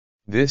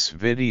This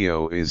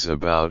video is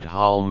about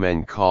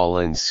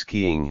Holmenkollen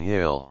skiing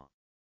hill.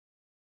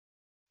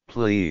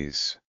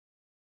 Please,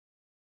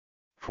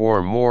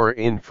 for more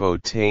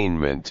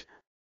infotainment,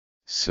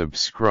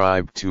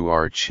 subscribe to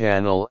our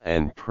channel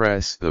and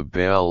press the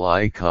bell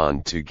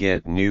icon to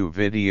get new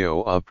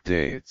video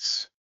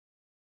updates.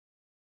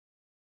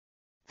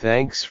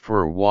 Thanks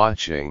for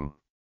watching.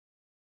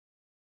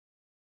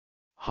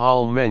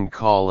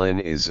 Holmenkollen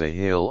is a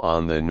hill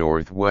on the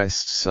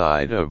northwest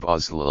side of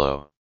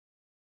Oslo.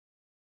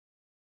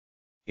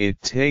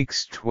 It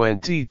takes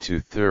 20 to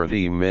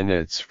 30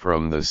 minutes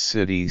from the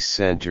city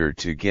center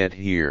to get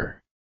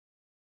here.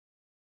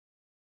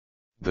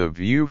 The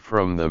view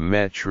from the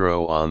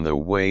metro on the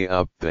way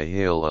up the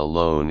hill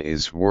alone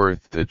is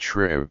worth the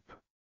trip.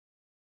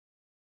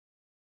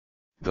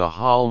 The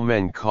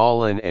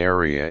Holmenkollen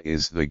area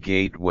is the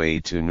gateway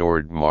to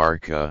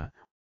Nordmarka,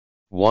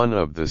 one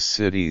of the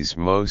city's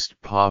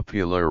most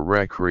popular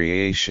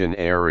recreation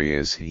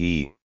areas.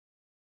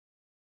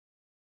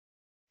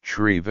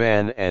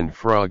 Tryvann and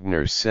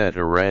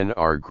Frognerseteren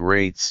are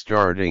great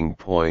starting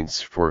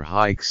points for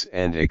hikes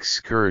and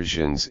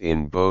excursions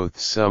in both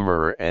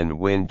summer and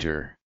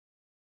winter.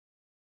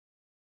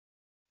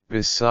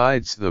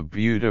 Besides the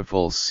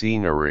beautiful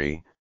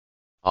scenery,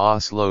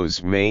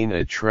 Oslo's main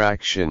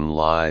attraction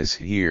lies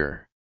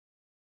here.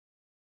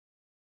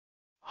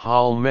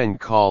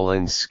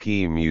 Holmenkollen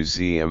Ski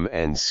Museum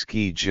and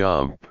Ski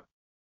Jump.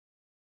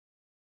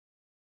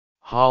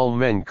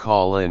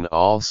 Holmenkollen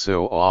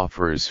also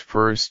offers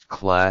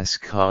first-class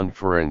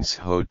conference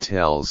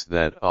hotels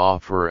that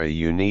offer a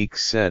unique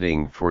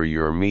setting for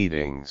your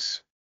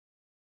meetings.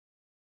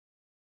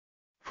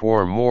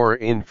 For more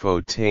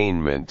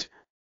infotainment,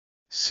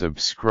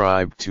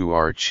 subscribe to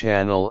our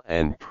channel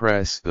and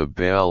press the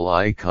bell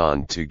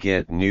icon to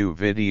get new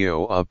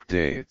video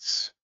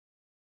updates.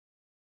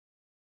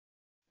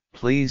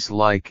 Please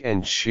like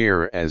and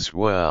share as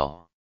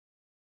well.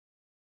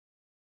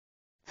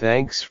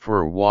 Thanks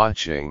for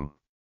watching.